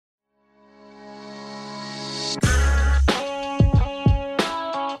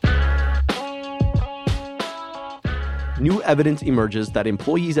new evidence emerges that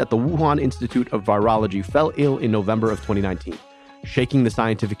employees at the Wuhan Institute of Virology fell ill in November of 2019, shaking the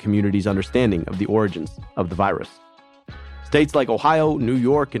scientific community's understanding of the origins of the virus. States like Ohio, New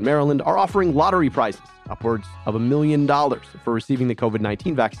York, and Maryland are offering lottery prizes, upwards of $1 million, for receiving the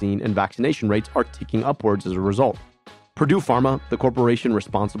COVID-19 vaccine, and vaccination rates are ticking upwards as a result. Purdue Pharma, the corporation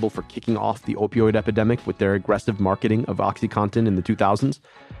responsible for kicking off the opioid epidemic with their aggressive marketing of OxyContin in the 2000s,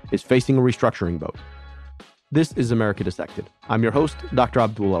 is facing a restructuring vote. This is America Dissected. I'm your host, Dr.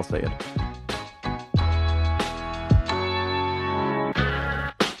 Abdul El-Sayed.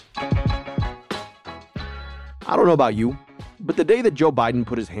 I don't know about you, but the day that Joe Biden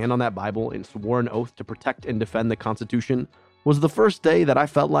put his hand on that Bible and swore an oath to protect and defend the Constitution was the first day that I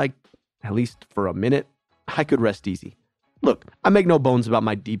felt like, at least for a minute, I could rest easy. Look, I make no bones about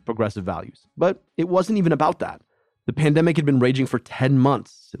my deep progressive values, but it wasn't even about that. The pandemic had been raging for 10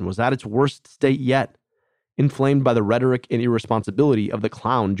 months and was at its worst state yet, inflamed by the rhetoric and irresponsibility of the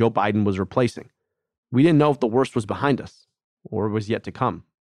clown Joe Biden was replacing. We didn't know if the worst was behind us or was yet to come.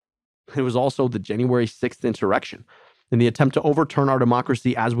 It was also the January 6th insurrection and the attempt to overturn our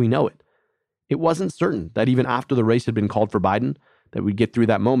democracy as we know it. It wasn't certain that even after the race had been called for Biden, that we'd get through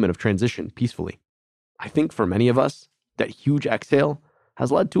that moment of transition peacefully. I think for many of us, that huge exhale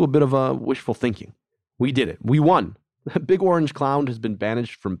has led to a bit of a wishful thinking. We did it. We won. The big orange clown has been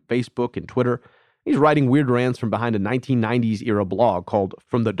banished from Facebook and Twitter. He's writing weird rants from behind a 1990s era blog called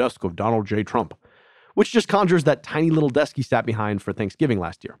From the Desk of Donald J. Trump, which just conjures that tiny little desk he sat behind for Thanksgiving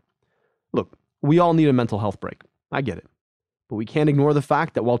last year. Look, we all need a mental health break. I get it. But we can't ignore the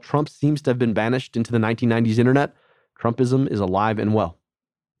fact that while Trump seems to have been banished into the 1990s internet, Trumpism is alive and well.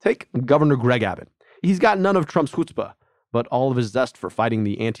 Take Governor Greg Abbott. He's got none of Trump's chutzpah, but all of his zest for fighting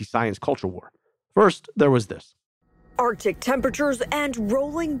the anti-science culture war. First, there was this. Arctic temperatures and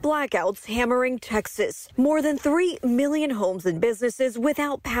rolling blackouts hammering Texas. More than 3 million homes and businesses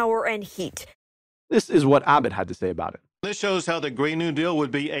without power and heat. This is what Abbott had to say about it. This shows how the Green New Deal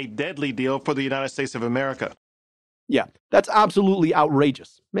would be a deadly deal for the United States of America. Yeah, that's absolutely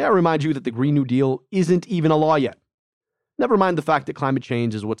outrageous. May I remind you that the Green New Deal isn't even a law yet. Never mind the fact that climate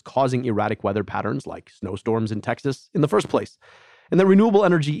change is what's causing erratic weather patterns like snowstorms in Texas in the first place, and that renewable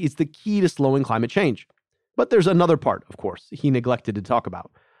energy is the key to slowing climate change. But there's another part, of course, he neglected to talk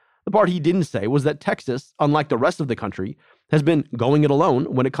about. The part he didn't say was that Texas, unlike the rest of the country, has been going it alone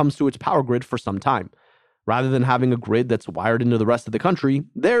when it comes to its power grid for some time. Rather than having a grid that's wired into the rest of the country,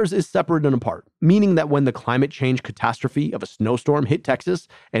 theirs is separate and apart, meaning that when the climate change catastrophe of a snowstorm hit Texas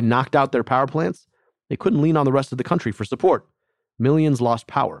and knocked out their power plants, they couldn't lean on the rest of the country for support. Millions lost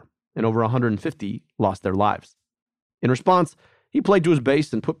power, and over 150 lost their lives. In response, he played to his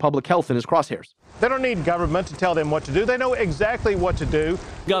base and put public health in his crosshairs. They don't need government to tell them what to do. They know exactly what to do.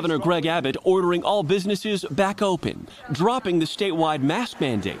 Governor Greg Abbott ordering all businesses back open, dropping the statewide mask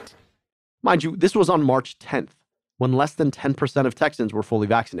mandate. Mind you, this was on March 10th, when less than 10% of Texans were fully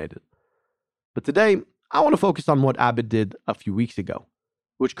vaccinated. But today, I want to focus on what Abbott did a few weeks ago,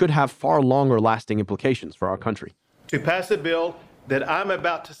 which could have far longer lasting implications for our country. To pass a bill that I'm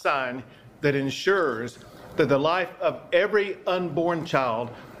about to sign that ensures that the life of every unborn child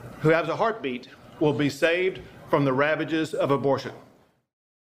who has a heartbeat will be saved from the ravages of abortion.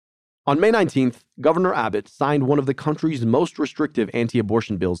 On May 19th, Governor Abbott signed one of the country's most restrictive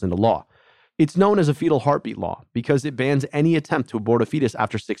anti-abortion bills into law. It's known as a fetal heartbeat law because it bans any attempt to abort a fetus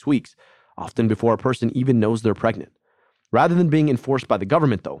after 6 weeks, often before a person even knows they're pregnant. Rather than being enforced by the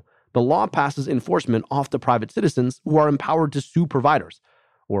government, though, the law passes enforcement off to private citizens who are empowered to sue providers,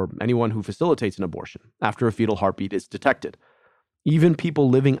 or anyone who facilitates an abortion after a fetal heartbeat is detected. Even people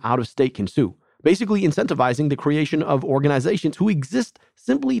living out of state can sue, basically incentivizing the creation of organizations who exist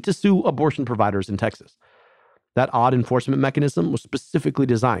simply to sue abortion providers in Texas. That odd enforcement mechanism was specifically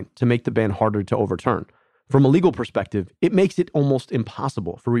designed to make the ban harder to overturn. From a legal perspective, it makes it almost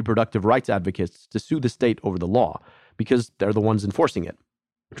impossible for reproductive rights advocates to sue the state over the law because they're the ones enforcing it.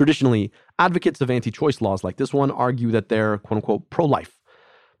 Traditionally, advocates of anti-choice laws like this one argue that they're, quote-unquote, pro-life.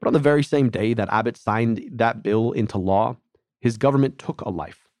 But on the very same day that Abbott signed that bill into law, his government took a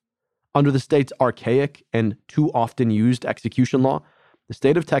life. Under the state's archaic and too often used execution law, the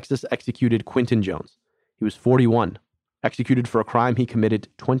state of Texas executed Quinton Jones. He was 41, executed for a crime he committed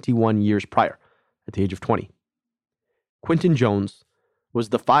 21 years prior, at the age of 20. Quinton Jones was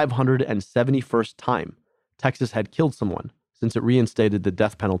the 571st time Texas had killed someone since it reinstated the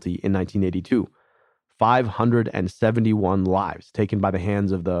death penalty in 1982. 571 lives taken by the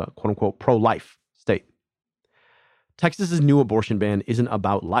hands of the quote-unquote pro-life state. Texas's new abortion ban isn't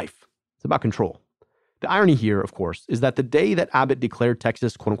about life. It's about control. The irony here, of course, is that the day that Abbott declared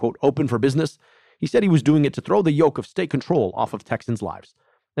Texas quote-unquote open for business, He said he was doing it to throw the yoke of state control off of Texans' lives,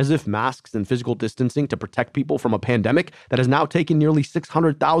 as if masks and physical distancing to protect people from a pandemic that has now taken nearly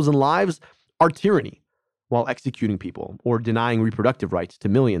 600,000 lives are tyranny, while executing people or denying reproductive rights to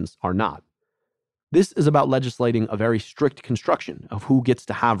millions are not. This is about legislating a very strict construction of who gets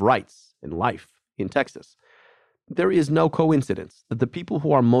to have rights in life in Texas. There is no coincidence that the people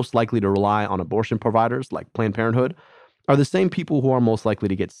who are most likely to rely on abortion providers like Planned Parenthood are the same people who are most likely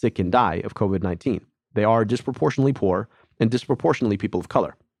to get sick and die of COVID-19. They are disproportionately poor and disproportionately people of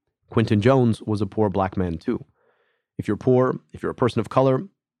color. Quinton Jones was a poor black man too. If you're poor, if you're a person of color,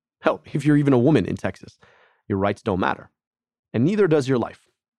 hell, if you're even a woman in Texas, your rights don't matter. And neither does your life.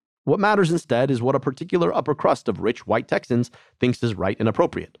 What matters instead is what a particular upper crust of rich white Texans thinks is right and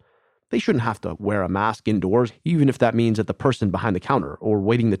appropriate. They shouldn't have to wear a mask indoors, even if that means that the person behind the counter or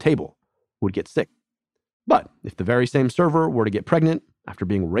waiting the table would get sick. But if the very same server were to get pregnant after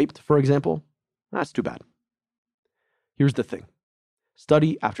being raped, for example, that's too bad. Here's the thing.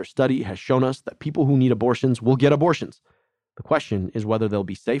 Study after study has shown us that people who need abortions will get abortions. The question is whether they'll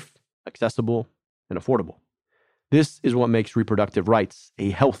be safe, accessible, and affordable. This is what makes reproductive rights a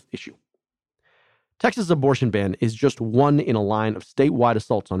health issue. Texas' abortion ban is just one in a line of statewide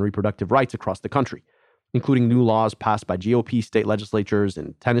assaults on reproductive rights across the country, including new laws passed by GOP state legislatures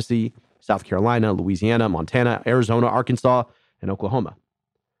in Tennessee, South Carolina, Louisiana, Montana, Arizona, Arkansas, and Oklahoma.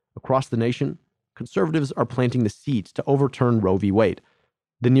 Across the nation, conservatives are planting the seeds to overturn Roe v. Wade,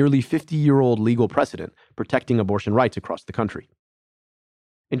 the nearly 50-year-old legal precedent protecting abortion rights across the country.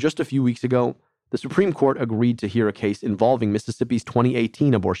 And just a few weeks ago, the Supreme Court agreed to hear a case involving Mississippi's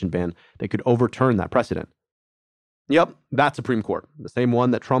 2018 abortion ban that could overturn that precedent. Yep, that Supreme Court, the same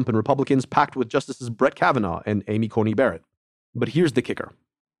one that Trump and Republicans packed with Justices Brett Kavanaugh and Amy Coney Barrett. But here's the kicker.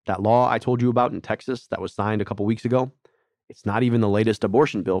 That law I told you about in Texas that was signed a couple weeks ago, it's not even the latest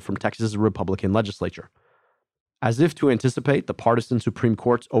abortion bill from Texas' Republican legislature. As if to anticipate the partisan Supreme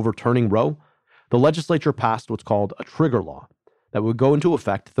Court's overturning Roe, the legislature passed what's called a trigger law that would go into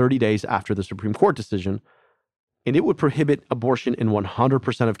effect 30 days after the Supreme Court decision, and it would prohibit abortion in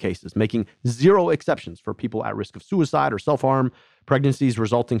 100% of cases, making zero exceptions for people at risk of suicide or self-harm, pregnancies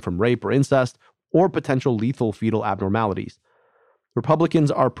resulting from rape or incest, or potential lethal fetal abnormalities. Republicans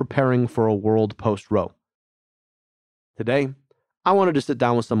are preparing for a world post-Roe. Today, I wanted to sit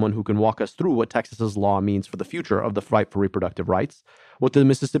down with someone who can walk us through what Texas's law means for the future of the fight for reproductive rights, what the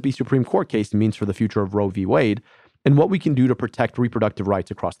Mississippi Supreme Court case means for the future of Roe v. Wade, and what we can do to protect reproductive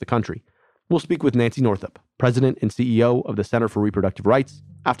rights across the country. We'll speak with Nancy Northup, President and CEO of the Center for Reproductive Rights,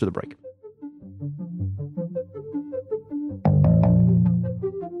 after the break.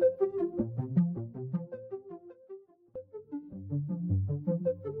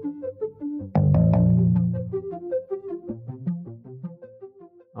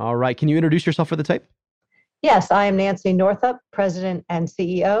 All right, can you introduce yourself for the tape? Yes, I am Nancy Northup, President and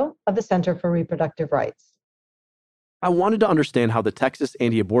CEO of the Center for Reproductive Rights. I wanted to understand how the Texas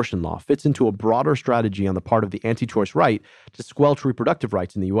anti-abortion law fits into a broader strategy on the part of the anti-choice right to squelch reproductive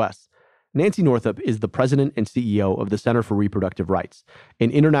rights in the U.S. Nancy Northup is the president and CEO of the Center for Reproductive Rights, an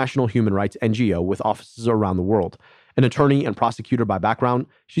international human rights NGO with offices around the world. An attorney and prosecutor by background,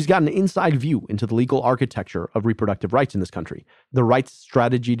 she's got an inside view into the legal architecture of reproductive rights in this country, the rights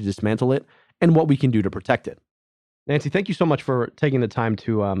strategy to dismantle it, and what we can do to protect it. Nancy, thank you so much for taking the time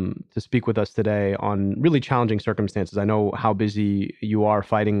to speak with us today on really challenging circumstances. I know how busy you are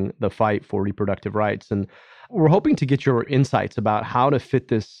fighting the fight for reproductive rights, and we're hoping to get your insights about how to fit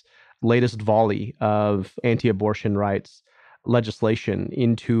this latest volley of anti-abortion rights legislation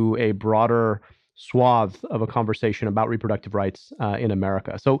into a broader swath of a conversation about reproductive rights in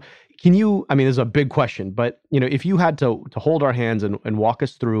America. So can you, this is a big question, but if you had to hold our hands and walk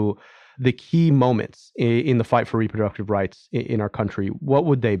us through the key moments in the fight for reproductive rights in our country, what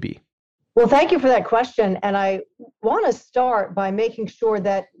would they be? Well, thank you for that question. And I want to start by making sure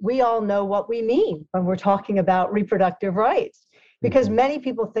that we all know what we mean when we're talking about reproductive rights, because many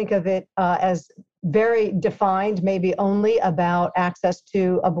people think of it as very defined, maybe only about access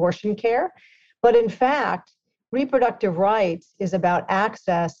to abortion care. But in fact, reproductive rights is about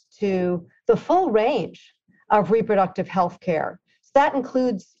access to the full range of reproductive health care. So that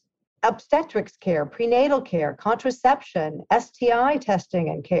includes obstetrics care, prenatal care, contraception, STI testing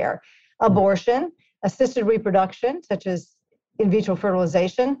and care, abortion, assisted reproduction, such as in vitro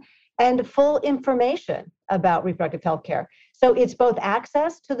fertilization, and full information about reproductive health care. So it's both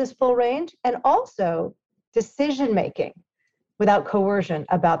access to this full range and also decision-making without coercion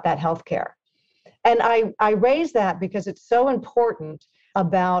about that health care. And I raise that because it's so important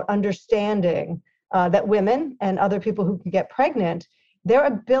about understanding that women and other people who can get pregnant their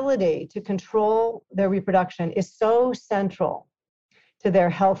ability to control their reproduction is so central to their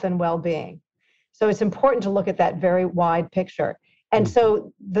health and well-being. So it's important to look at that very wide picture. And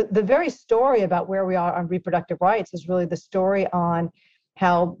so the very story about where we are on reproductive rights is really the story on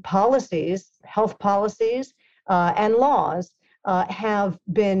how policies, health policies, and laws have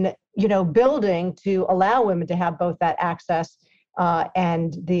been, building to allow women to have both that access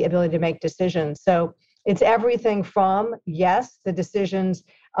and the ability to make decisions. So it's everything from, yes, the decisions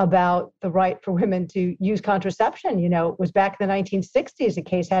about the right for women to use contraception. It was back in the 1960s, a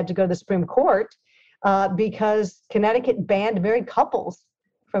case had to go to the Supreme Court because Connecticut banned married couples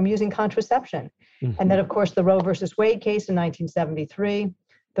from using contraception. And then, of course, the Roe versus Wade case in 1973,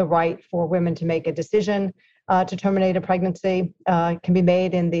 the right for women to make a decision to terminate a pregnancy can be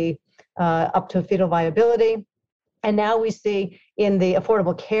made in the up to fetal viability. And now we see in the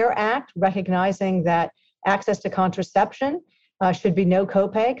Affordable Care Act, recognizing that access to contraception should be no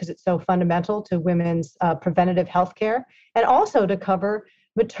copay because it's so fundamental to women's preventative health care, and also to cover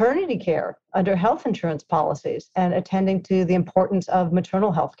maternity care under health insurance policies and attending to the importance of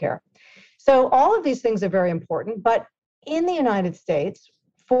maternal health care. So all of these things are very important, but in the United States,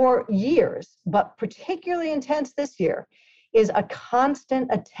 for years, but particularly intense this year, is a constant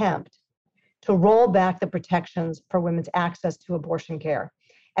attempt to roll back the protections for women's access to abortion care.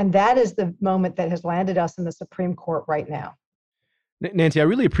 And that is the moment that has landed us in the Supreme Court right now. Nancy, I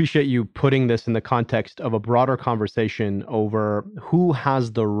really appreciate you putting this in the context of a broader conversation over who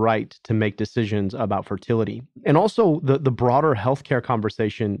has the right to make decisions about fertility. And also the broader healthcare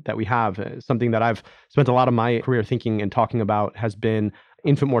conversation that we have. Something that I've spent a lot of my career thinking and talking about has been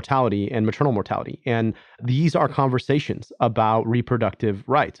infant mortality and maternal mortality. And these are conversations about reproductive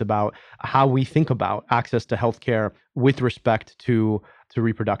rights, about how we think about access to healthcare with respect to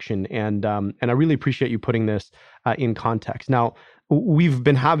reproduction. And I really appreciate you putting this in context. Now, we've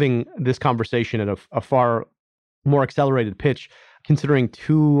been having this conversation at a far more accelerated pitch, considering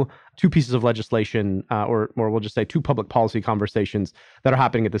two pieces of legislation, or we'll just say two public policy conversations that are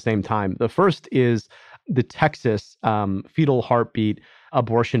happening at the same time. The first is the Texas fetal heartbeat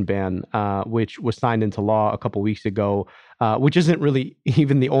abortion ban, which was signed into law a couple weeks ago, which isn't really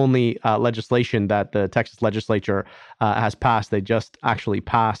even the only legislation that the Texas legislature has passed. They just actually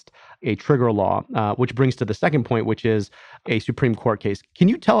passed a trigger law, which brings to the second point, which is a Supreme Court case. Can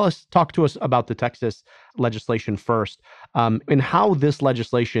you talk to us about the Texas legislation first, and how this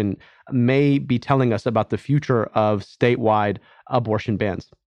legislation may be telling us about the future of statewide abortion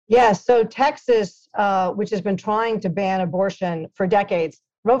bans? Yes. So Texas, which has been trying to ban abortion for decades,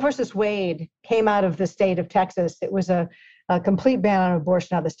 Roe versus Wade came out of the state of Texas. It was a complete ban on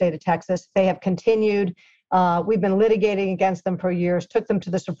abortion out of the state of Texas. They have continued. We've been litigating against them for years, took them to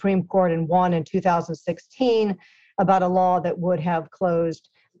the Supreme Court and won in 2016 about a law that would have closed,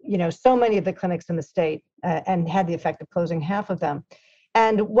 so many of the clinics in the state and had the effect of closing half of them.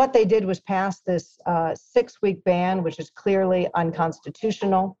 And what they did was pass this 6-week ban, which is clearly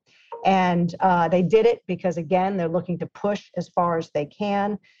unconstitutional. And they did it because, again, they're looking to push as far as they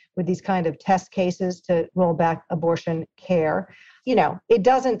can with these kind of test cases to roll back abortion care. It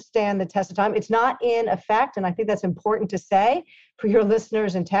doesn't stand the test of time. It's not in effect. And I think that's important to say for your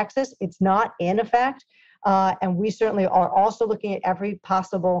listeners in Texas. It's not in effect. And we certainly are also looking at every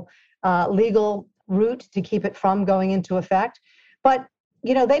possible legal route to keep it from going into effect. But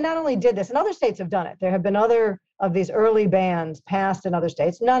they not only did this, and other states have done it. There have been other of these early bans passed in other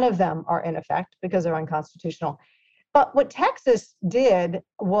states. None of them are in effect because they're unconstitutional. But what Texas did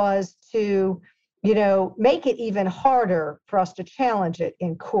was to, make it even harder for us to challenge it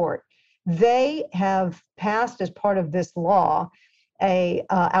in court. They have passed, as part of this law, a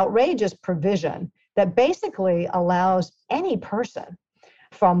outrageous provision that basically allows any person,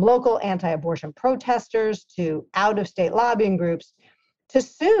 from local anti-abortion protesters to out-of-state lobbying groups, to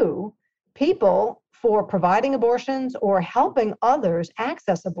sue people for providing abortions or helping others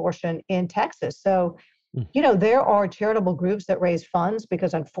access abortion in Texas. So, there are charitable groups that raise funds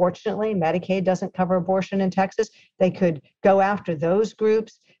because, unfortunately, Medicaid doesn't cover abortion in Texas. They could go after those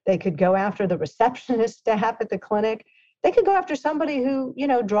groups. They could go after the receptionist staff at the clinic. They could go after somebody who,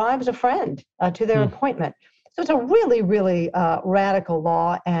 drives a friend to their appointment. So it's a really, really radical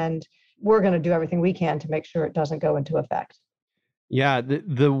law, and we're going to do everything we can to make sure it doesn't go into effect. Yeah,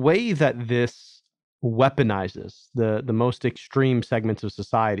 the way that this weaponizes the most extreme segments of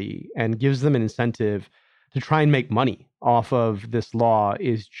society and gives them an incentive to try and make money off of this law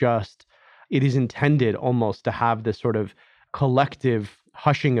is it is intended almost to have this sort of collective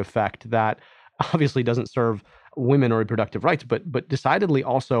hushing effect that obviously doesn't serve women or reproductive rights, but decidedly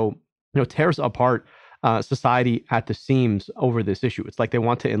also, tears apart society at the seams over this issue. It's like they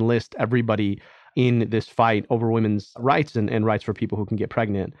want to enlist everybody in this fight over women's rights and rights for people who can get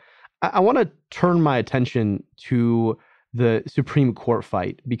pregnant. I want to turn my attention to the Supreme Court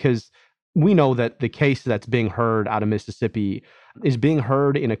fight, because we know that the case that's being heard out of Mississippi is being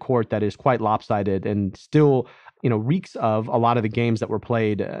heard in a court that is quite lopsided and still, reeks of a lot of the games that were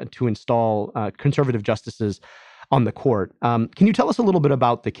played to install conservative justices on the court. Can you tell us a little bit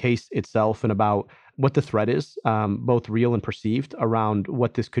about the case itself and about what the threat is, both real and perceived, around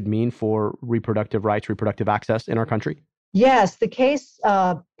what this could mean for reproductive rights, reproductive access in our country? Yes, the case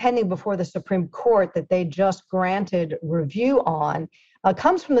pending before the Supreme Court that they just granted review on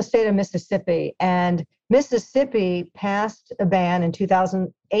comes from the state of Mississippi. And Mississippi passed a ban in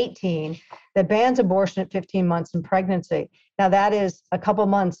 2018 that bans abortion at 15 months in pregnancy. Now, that is a couple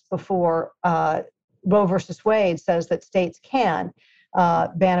months before Roe versus Wade says that states can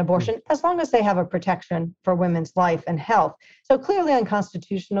ban abortion as long as they have a protection for women's life and health. So clearly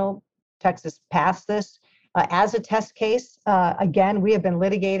unconstitutional. Texas passed this as a test case. Again, we have been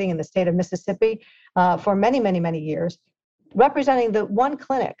litigating in the state of Mississippi for many, many, many years, representing the one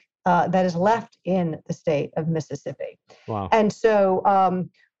clinic that is left in the state of Mississippi. Wow. And so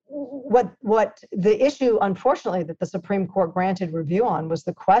what the issue, unfortunately, that the Supreme Court granted review on was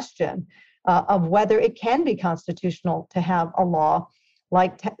the question of whether it can be constitutional to have a law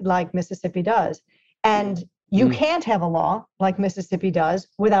like Mississippi does. And you can't have a law like Mississippi does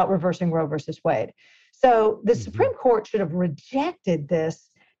without reversing Roe versus Wade. So the Supreme Court should have rejected this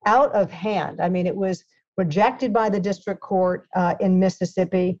out of hand. I mean, it was rejected by the district court in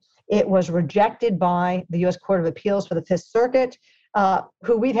Mississippi. It was rejected by the U.S. Court of Appeals for the Fifth Circuit,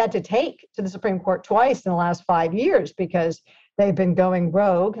 who we've had to take to the Supreme Court twice in the last 5 years because they've been going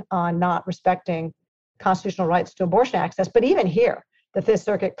rogue on not respecting constitutional rights to abortion access. But even here, the Fifth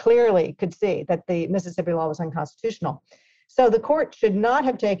Circuit clearly could see that the Mississippi law was unconstitutional. So the court should not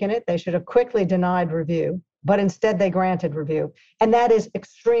have taken it. They should have quickly denied review, but instead they granted review. And that is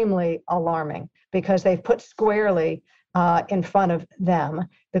extremely alarming because they've put squarely in front of them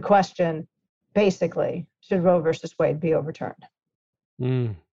the question, basically, should Roe versus Wade be overturned?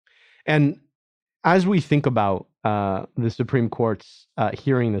 And as we think about the Supreme Court's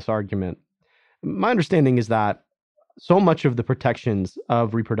hearing this argument, my understanding is that so much of the protections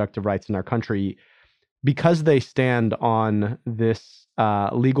of reproductive rights in our country, because they stand on this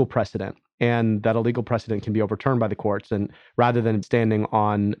legal precedent, and that a legal precedent can be overturned by the courts, and rather than standing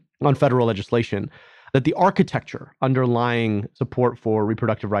on federal legislation, that the architecture underlying support for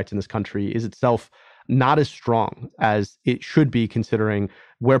reproductive rights in this country is itself not as strong as it should be, considering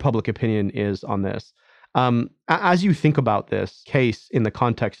where public opinion is on this. As you think about this case in the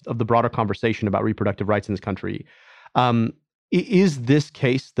context of the broader conversation about reproductive rights in this country, is this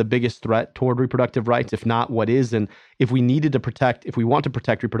case the biggest threat toward reproductive rights? If not, what is? And if we want to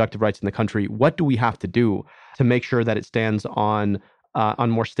protect reproductive rights in the country, what do we have to do to make sure that it stands on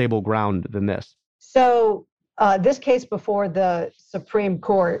more stable ground than this? So this case before the Supreme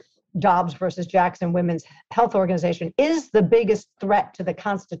Court, Dobbs versus Jackson Women's Health Organization, is the biggest threat to the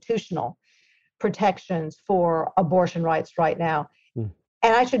constitutional protections for abortion rights right now. And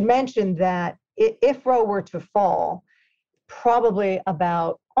I should mention that if Roe were to fall, probably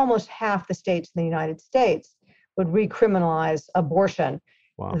about almost half the states in the United States would recriminalize abortion.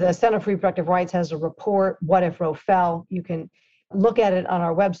 Wow. The Center for Reproductive Rights has a report, What If Roe Fell? You can look at it on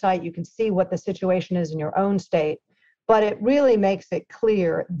our website. You can see what the situation is in your own state. But it really makes it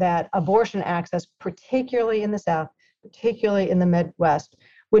clear that abortion access, particularly in the South, particularly in the Midwest,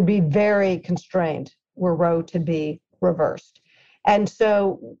 would be very constrained were Roe to be reversed. And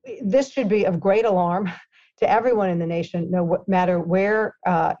so this should be of great alarm to everyone in the nation, no matter where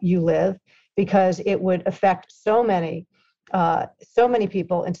you live, because it would affect so many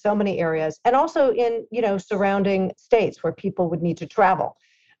people in so many areas, and also in surrounding states where people would need to travel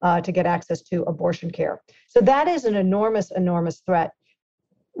to get access to abortion care. So that is an enormous, enormous threat.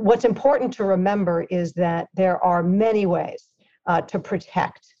 What's important to remember is that there are many ways to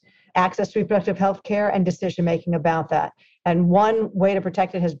protect access to reproductive health care and decision-making about that. And one way to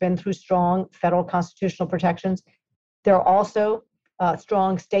protect it has been through strong federal constitutional protections. There are also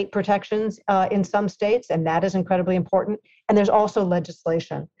strong state protections in some states, and that is incredibly important. And there's also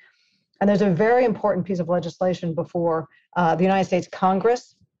legislation. And there's a very important piece of legislation before the United States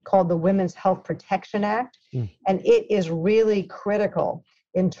Congress called the Women's Health Protection Act. And it is really critical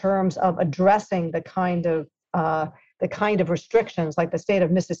in terms of addressing the kind of restrictions like the state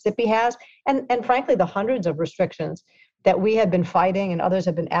of Mississippi has, and frankly, the hundreds of restrictions that we have been fighting and others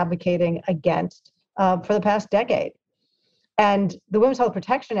have been advocating against for the past decade. And the Women's Health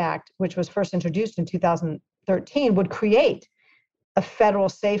Protection Act, which was first introduced in 2013, would create a federal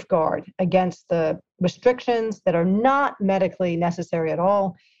safeguard against the restrictions that are not medically necessary at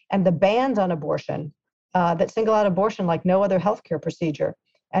all and the bans on abortion that single out abortion like no other healthcare procedure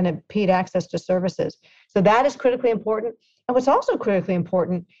and impede access to services. So that is critically important. And what's also critically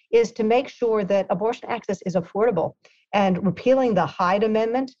important is to make sure that abortion access is affordable, and repealing the Hyde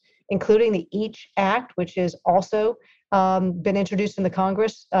Amendment, including the EACH Act, which is also been introduced in the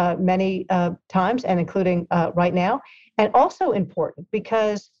Congress many times, and including right now. And also important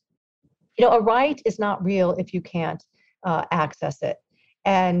because, a right is not real if you can't access it.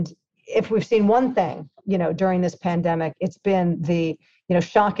 And if we've seen one thing, during this pandemic, it's been the,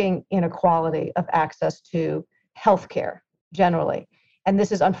 shocking inequality of access to healthcare generally. And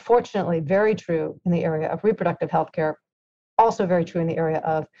this is unfortunately very true in the area of reproductive healthcare, also very true in the area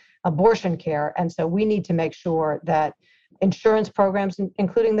of abortion care. And so we need to make sure that insurance programs,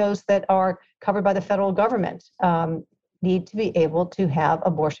 including those that are covered by the federal government, need to be able to have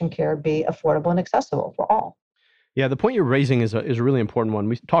abortion care be affordable and accessible for all. Yeah, the point you're raising is a really important one.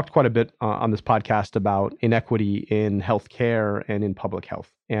 We talked quite a bit on this podcast about inequity in healthcare and in public health.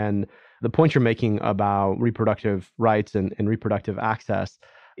 And the point you're making about reproductive rights and reproductive access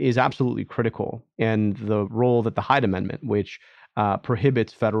is absolutely critical. And the role that the Hyde Amendment, which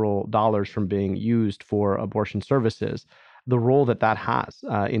prohibits federal dollars from being used for abortion services, the role that has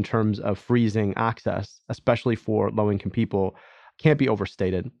in terms of freezing access, especially for low-income people, can't be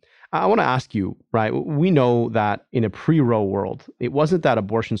overstated. I want to ask you, right? We know that in a pre-Roe world, it wasn't that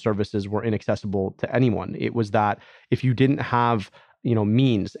abortion services were inaccessible to anyone. It was that if you didn't have,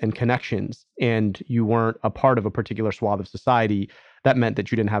 means and connections, and you weren't a part of a particular swath of society, that meant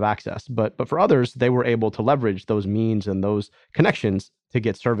that you didn't have access. But for others, they were able to leverage those means and those connections to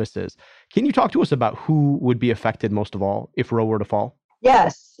get services. Can you talk to us about who would be affected most of all if Roe were to fall?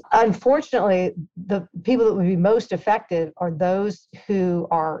 Yes. Unfortunately, the people that would be most affected are those who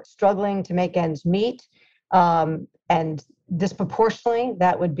are struggling to make ends meet. And disproportionately,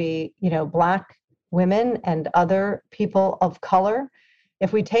 that would be, Black women and other people of color.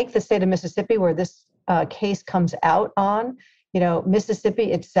 If we take the state of Mississippi, where this case comes out on,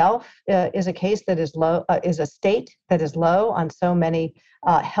 Mississippi itself is a case that is low, is a state that is low on so many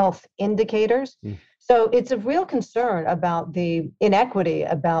health indicators. So it's a real concern about the inequity,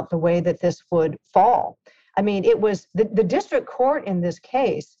 about the way that this would fall. I mean, it was the district court in this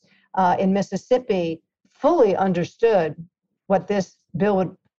case in Mississippi fully understood what this bill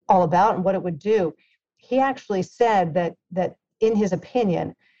would all about and what it would do. He actually said that in his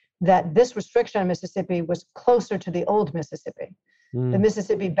opinion, that this restriction on Mississippi was closer to the old Mississippi, the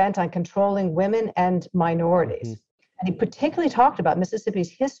Mississippi bent on controlling women and minorities. And he particularly talked about Mississippi's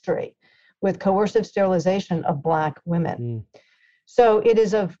history with coercive sterilization of Black women. So it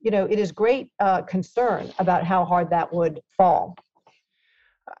is it is great concern about how hard that would fall.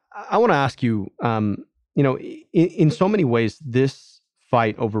 I want to ask you, in so many ways, this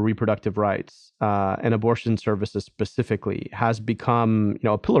fight over reproductive rights and abortion services specifically has become,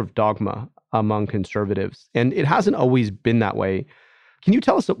 a pillar of dogma among conservatives. And it hasn't always been that way. Can you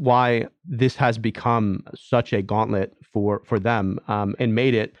tell us why this has become such a gauntlet for them and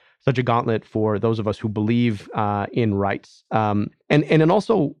made it such a gauntlet for those of us who believe in rights? And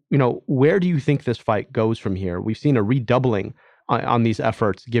also, where do you think this fight goes from here? We've seen a redoubling on these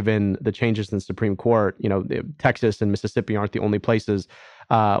efforts, given the changes in the Supreme Court. Texas and Mississippi aren't the only places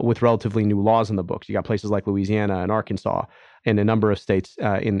with relatively new laws in the books. You got places like Louisiana and Arkansas and a number of states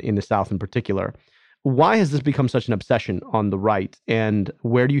in the South in particular. Why has this become such an obsession on the right? And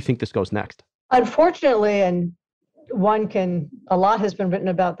where do you think this goes next? Unfortunately, and a lot has been written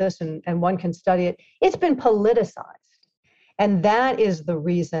about this and one can study it, it's been politicized. And that is the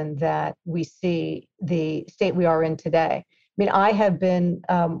reason that we see the state we are in today. I mean, I have been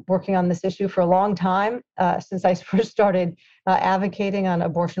working on this issue for a long time, since I first started advocating on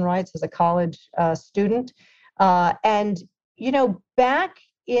abortion rights as a college student. And, back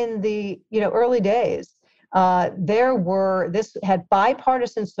in the, early days, this had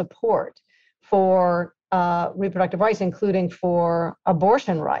bipartisan support for reproductive rights, including for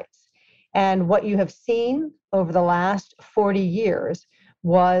abortion rights. And what you have seen over the last 40 years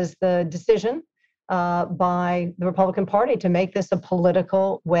was the decision by the Republican Party to make this a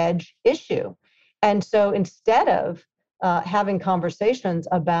political wedge issue. And so instead of having conversations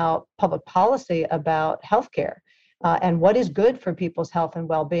about public policy, about healthcare, and what is good for people's health and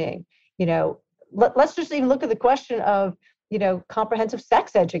well-being, let's just even look at the question of, comprehensive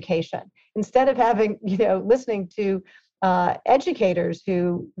sex education. Instead of having, listening to educators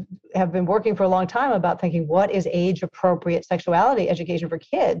who have been working for a long time about thinking, what is age appropriate sexuality education for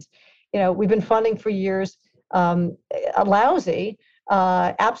kids? We've been funding for years a lousy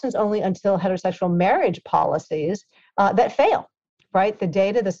absence only until heterosexual marriage policies that fail, right? The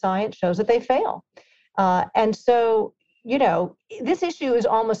data, the science shows that they fail. And so, this issue is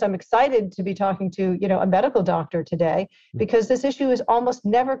almost, I'm excited to be talking to, a medical doctor today, because this issue is almost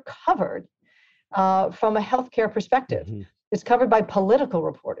never covered from a healthcare perspective. Mm-hmm. It's covered by political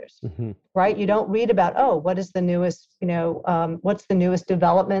reporters, mm-hmm. right? You don't read about, what is the newest, what's the newest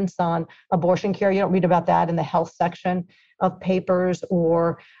developments on abortion care? You don't read about that in the health section of papers,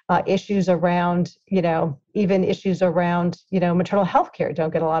 or issues around, even issues around, maternal health care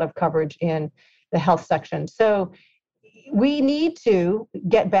don't get a lot of coverage in the health section. So we need to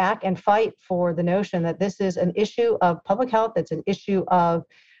get back and fight for the notion that this is an issue of public health. It's an issue of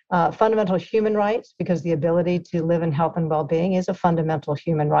fundamental human rights, because the ability to live in health and well-being is a fundamental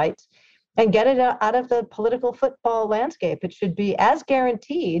human right, and get it out of the political football landscape. It should be as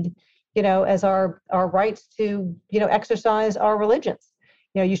guaranteed, as our rights to, exercise our religions.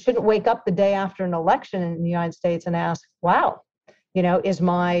 You shouldn't wake up the day after an election in the United States and ask, wow, is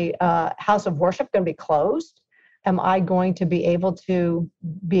my house of worship going to be closed? Am I going to be able to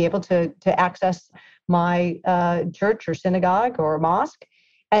access my church or synagogue or mosque?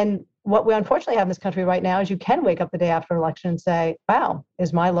 And what we unfortunately have in this country right now is you can wake up the day after an election and say, wow,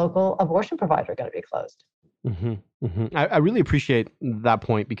 is my local abortion provider going to be closed? Mm-hmm, mm-hmm. I really appreciate that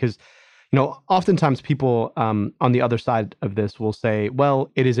point, because, oftentimes people on the other side of this will say,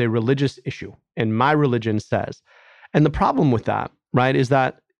 well, it is a religious issue and my religion says. And the problem with that, right, is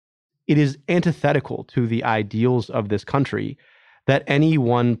that it is antithetical to the ideals of this country that any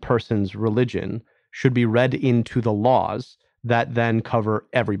one person's religion should be read into the laws that then cover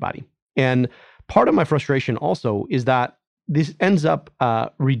everybody. And part of my frustration also is that this ends up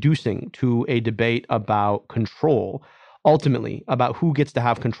reducing to a debate about control, ultimately about who gets to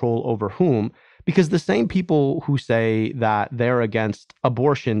have control over whom, because the same people who say that they're against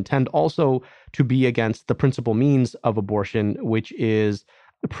abortion tend also to be against the principal means of abortion, which is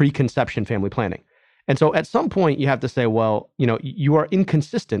preconception family planning. And so at some point you have to say, well, you are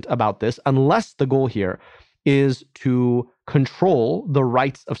inconsistent about this unless the goal here is to control the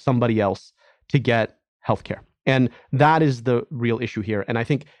rights of somebody else to get healthcare. And that is the real issue here. And I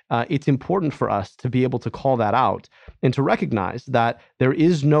think it's important for us to be able to call that out and to recognize that there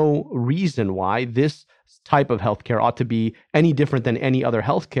is no reason why this type of healthcare ought to be any different than any other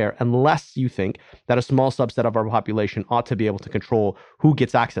healthcare, unless you think that a small subset of our population ought to be able to control who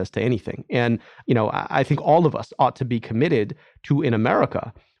gets access to anything. And, I think all of us ought to be committed to, in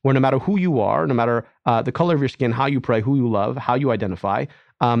America, where no matter who you are, no matter the color of your skin, how you pray, who you love, how you identify,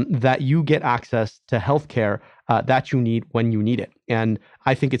 that you get access to healthcare that you need when you need it. And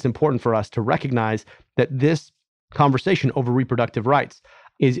I think it's important for us to recognize that this conversation over reproductive rights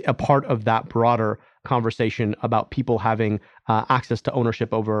is a part of that broader conversation about people having access to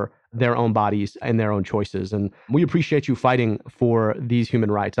ownership over their own bodies and their own choices. And we appreciate you fighting for these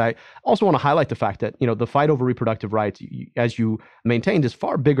human rights. I also want to highlight the fact that, the fight over reproductive rights, as you maintained, is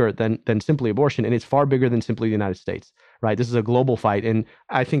far bigger than simply abortion, and it's far bigger than simply the United States, right? This is a global fight. And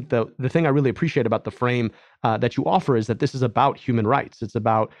I think the thing I really appreciate about the frame that you offer is that this is about human rights. It's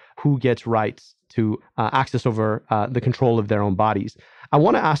about who gets rights to access over the control of their own bodies. I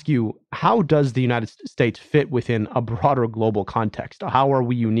want to ask you, how does the United States fit within a broader global context? How are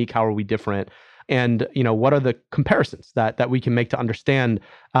we unique? How are we different? And, what are the comparisons that we can make to understand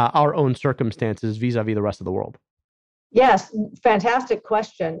our own circumstances vis-a-vis the rest of the world? Yes, fantastic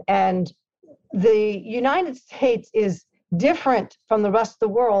question. And the United States is different from the rest of the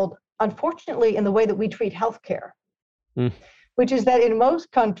world, unfortunately, in the way that we treat healthcare, which is that in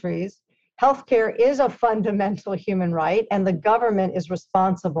most countries, healthcare is a fundamental human right, and the government is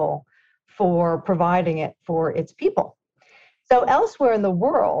responsible for providing it for its people. So elsewhere in the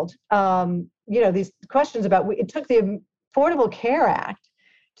world, these questions about, it took the Affordable Care Act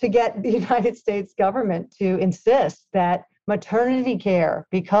to get the United States government to insist that maternity care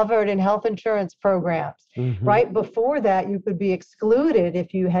be covered in health insurance programs. Mm-hmm. Right before that, you could be excluded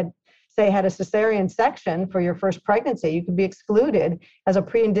if you had a cesarean section for your first pregnancy. You could be excluded as a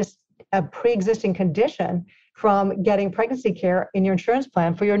pre-existing condition from getting pregnancy care in your insurance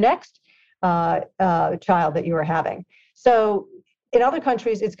plan for your next child that you are having. So in other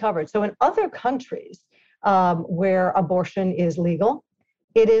countries, it's covered. So in other countries where abortion is legal,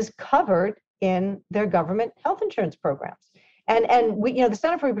 it is covered in their government health insurance programs. And we, the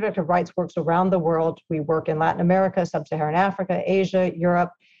Center for Reproductive Rights works around the world. We work in Latin America, Sub-Saharan Africa, Asia,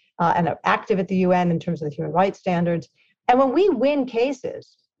 Europe, and are active at the UN in terms of the human rights standards. And when we win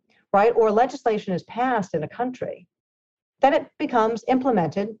cases, right, or legislation is passed in a country, then it becomes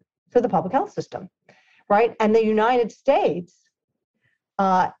implemented through the public health system, right? And the United States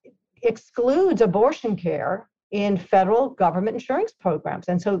excludes abortion care in federal government insurance programs.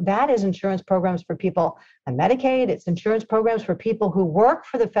 And so that is insurance programs for people on Medicaid. It's insurance programs for people who work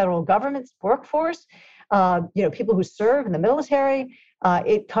for the federal government's workforce, people who serve in the military.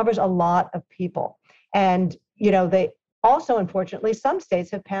 It covers a lot of people. And, they also, unfortunately, some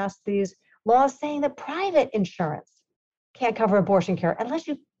states have passed these laws saying that private insurance can't cover abortion care unless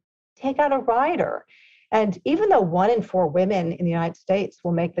you take out a rider. And even though 1 in 4 women in the United States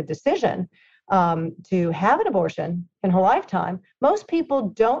will make the decision to have an abortion in her lifetime, most people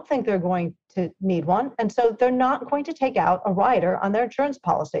don't think they're going to need one. And so they're not going to take out a rider on their insurance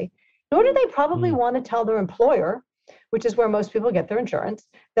policy, nor do they probably want to tell their employer, which is where most people get their insurance,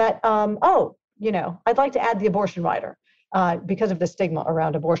 that, I'd like to add the abortion rider because of the stigma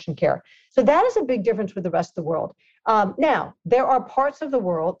around abortion care. So that is a big difference with the rest of the world. Now, there are parts of the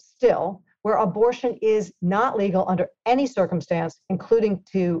world still where abortion is not legal under any circumstance, including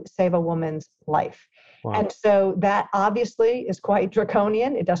to save a woman's life. Wow. And so that obviously is quite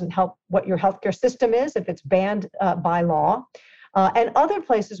draconian. It doesn't help what your healthcare system is if it's banned by law. And other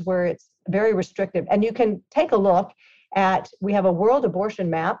places where it's very restrictive. And you can take a look we have a world abortion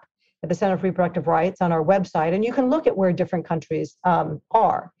map at the Center for Reproductive Rights on our website, and you can look at where different countries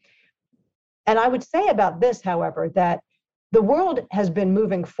are. And I would say about this, however, that the world has been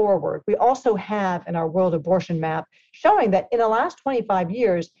moving forward. We also have in our world abortion map showing that in the last 25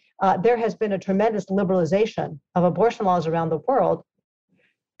 years, there has been a tremendous liberalization of abortion laws around the world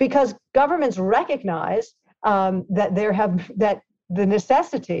because governments recognize that the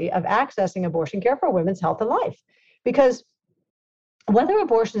necessity of accessing abortion care for women's health and life. Because whether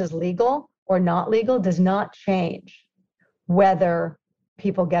abortion is legal or not legal does not change whether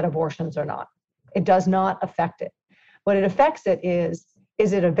people get abortions or not. It does not affect it. What it affects it is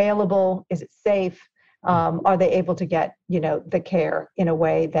it available? Is it safe? Are they able to get, the care in a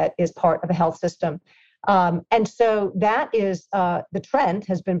way that is part of a health system? And so that is the trend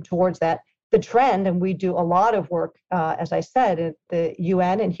has been towards that. The trend, and we do a lot of work, as I said, at the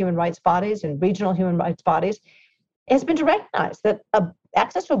UN and human rights bodies and regional human rights bodies, has been to recognize that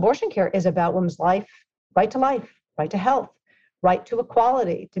access to abortion care is about women's life, right to health, right to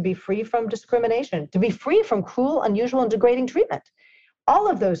equality, to be free from discrimination, to be free from cruel, unusual, and degrading treatment. All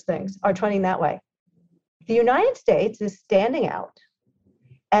of those things are trending that way. The United States is standing out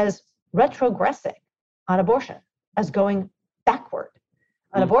as retrogressing on abortion, as going backward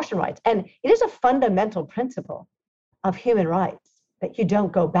on abortion rights. And it is a fundamental principle of human rights that you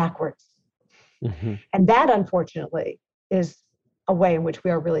don't go backwards. Mm-hmm. And that, unfortunately, is a way in which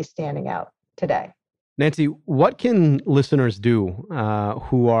we are really standing out today. Nancy, what can listeners do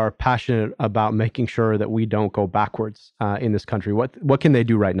who are passionate about making sure that we don't go backwards in this country? What can they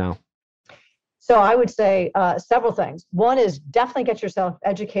do right now? So I would say several things. One is definitely get yourself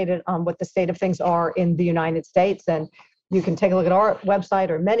educated on what the state of things are in the United States. And you can take a look at our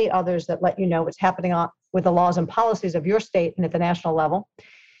website or many others that let you know what's happening with the laws and policies of your state and at the national level.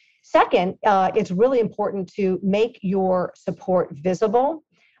 Second, it's really important to make your support visible.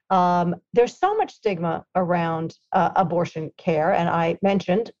 There's so much stigma around abortion care. And I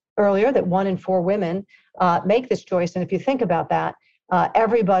mentioned earlier that 1 in 4 women make this choice. And if you think about that,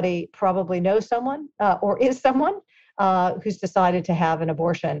 everybody probably knows someone or is someone who's decided to have an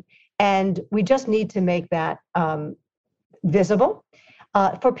abortion. And we just need to make that visible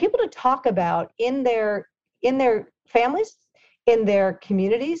for people to talk about in their families, in their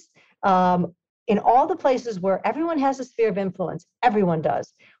communities, in all the places where everyone has a sphere of influence. Everyone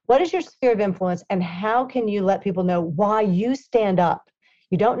does. What is your sphere of influence, and how can you let people know why you stand up?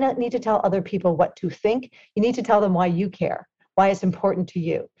 You don't need to tell other people what to think. You need to tell them why you care, why it's important to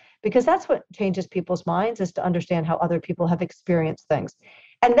you, because that's what changes people's minds, is to understand how other people have experienced things.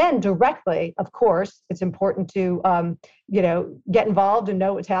 And then directly, of course, it's important to, get involved and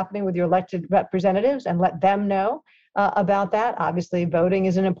know what's happening with your elected representatives and let them know about that. Obviously, voting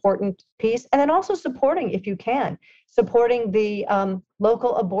is an important piece. And then also supporting, if you can, supporting the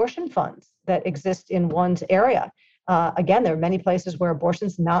local abortion funds that exist in one's area. Again, there are many places where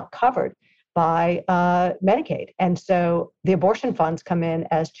abortion's not covered by Medicaid. And so the abortion funds come in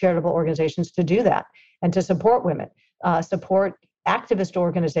as charitable organizations to do that and to support women, support activist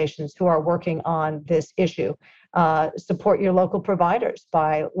organizations who are working on this issue, support your local providers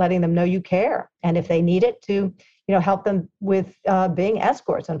by letting them know you care. And if they need it, to help them with being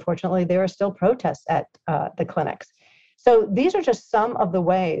escorts. Unfortunately, there are still protests at the clinics. So these are just some of the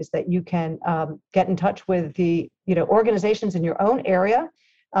ways that you can get in touch with the organizations in your own area,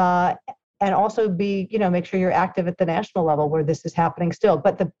 and also make sure you're active at the national level where this is happening still.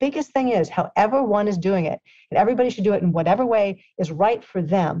 But the biggest thing is, however one is doing it, and everybody should do it in whatever way is right for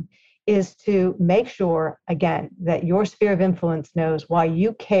them, is to make sure, again, that your sphere of influence knows why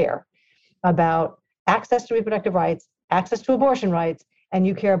you care about access to reproductive rights, access to abortion rights, and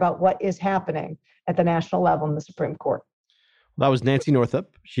you care about what is happening at the national level in the Supreme Court. That was Nancy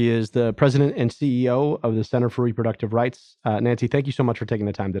Northup. She is the president and CEO of the Center for Reproductive Rights. Nancy, thank you so much for taking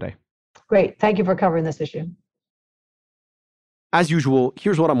the time today. Great. Thank you for covering this issue. As usual,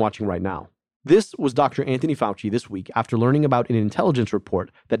 here's what I'm watching right now. This was Dr. Anthony Fauci this week after learning about an intelligence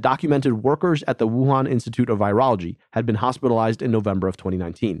report that documented workers at the Wuhan Institute of Virology had been hospitalized in November of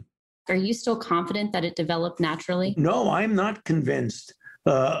 2019. Are you still confident that it developed naturally? No, I'm not convinced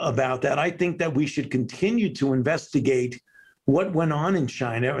about that. I think that we should continue to investigate what went on in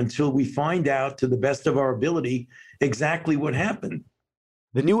China until we find out, to the best of our ability, exactly what happened.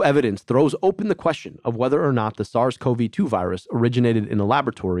 The new evidence throws open the question of whether or not the SARS-CoV-2 virus originated in a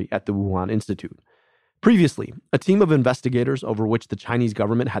laboratory at the Wuhan Institute. Previously, a team of investigators over which the Chinese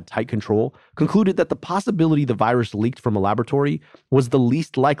government had tight control concluded that the possibility the virus leaked from a laboratory was the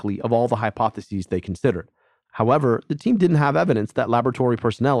least likely of all the hypotheses they considered. However, the team didn't have evidence that laboratory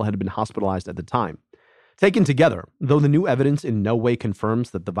personnel had been hospitalized at the time. Taken together, though the new evidence in no way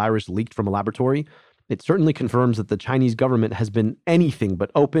confirms that the virus leaked from a laboratory, it certainly confirms that the Chinese government has been anything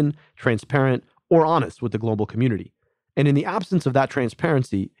but open, transparent, or honest with the global community. And in the absence of that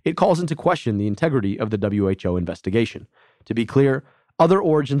transparency, it calls into question the integrity of the WHO investigation. To be clear, other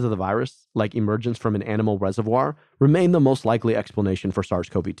origins of the virus, like emergence from an animal reservoir, remain the most likely explanation for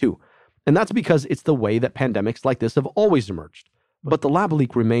SARS-CoV-2. And that's because it's the way that pandemics like this have always emerged. But the lab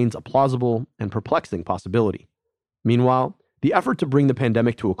leak remains a plausible and perplexing possibility. Meanwhile, the effort to bring the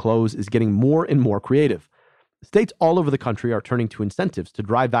pandemic to a close is getting more and more creative. States all over the country are turning to incentives to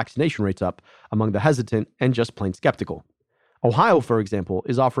drive vaccination rates up among the hesitant and just plain skeptical. Ohio, for example,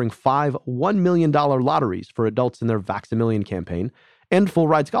 is offering 5 $1 million lotteries for adults in their Vax-A-Million campaign and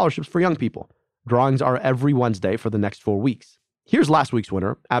full-ride scholarships for young people. Drawings are every Wednesday for the next 4 weeks. Here's last week's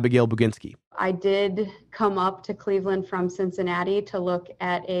winner, Abigail Buginski. I did come up to Cleveland from Cincinnati to look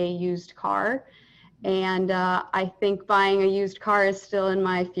at a used car. And I think buying a used car is still in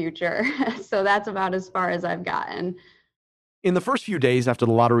my future. So that's about as far as I've gotten. In the first few days after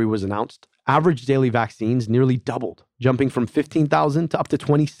the lottery was announced, average daily vaccines nearly doubled, jumping from 15,000 to up to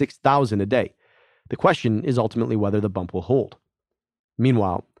 26,000 a day. The question is ultimately whether the bump will hold.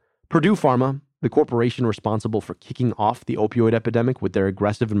 Meanwhile, Purdue Pharma, the corporation responsible for kicking off the opioid epidemic with their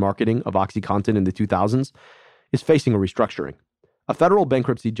aggressive marketing of OxyContin in the 2000s, is facing a restructuring. A federal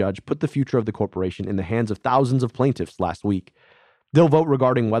bankruptcy judge put the future of the corporation in the hands of thousands of plaintiffs last week. They'll vote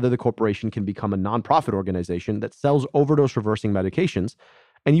regarding whether the corporation can become a nonprofit organization that sells overdose-reversing medications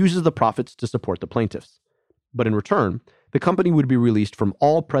and uses the profits to support the plaintiffs. But in return, the company would be released from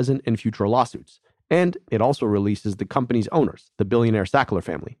all present and future lawsuits, and it also releases the company's owners, the billionaire Sackler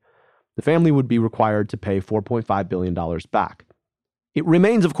family. The family would be required to pay $4.5 billion back. It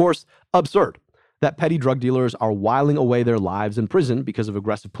remains, of course, absurd that petty drug dealers are whiling away their lives in prison because of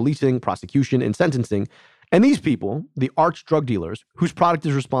aggressive policing, prosecution, and sentencing. And these people, the arch drug dealers, whose product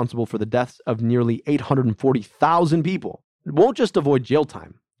is responsible for the deaths of nearly 840,000 people, won't just avoid jail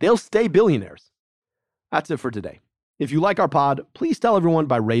time. They'll stay billionaires. That's it for today. If you like our pod, please tell everyone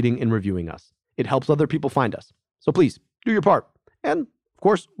by rating and reviewing us. It helps other people find us. So please, do your part. And, of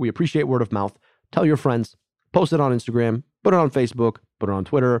course, we appreciate word of mouth. Tell your friends. Post it on Instagram. Put it on Facebook. Put it on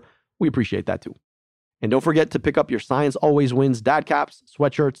Twitter. We appreciate that too. And don't forget to pick up your Science Always Wins dad caps,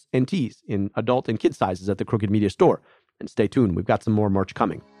 sweatshirts, and tees in adult and kid sizes at the Crooked Media store. And stay tuned. We've got some more merch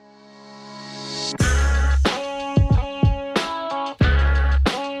coming.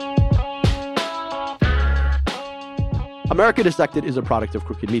 America Dissected is a product of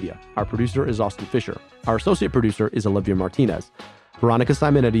Crooked Media. Our producer is Austin Fisher. Our associate producer is Olivia Martinez. Veronica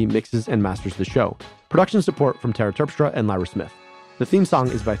Simonetti mixes and masters the show. Production support from Tara Terpstra and Lyra Smith. The theme song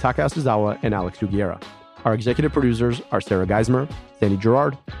is by Taka Asuzawa and Alex Sugiura. Our executive producers are Sarah Geismer, Sandy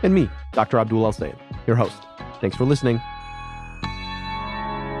Gerard, and me, Dr. Abdul El-Sayed, your host. Thanks for listening.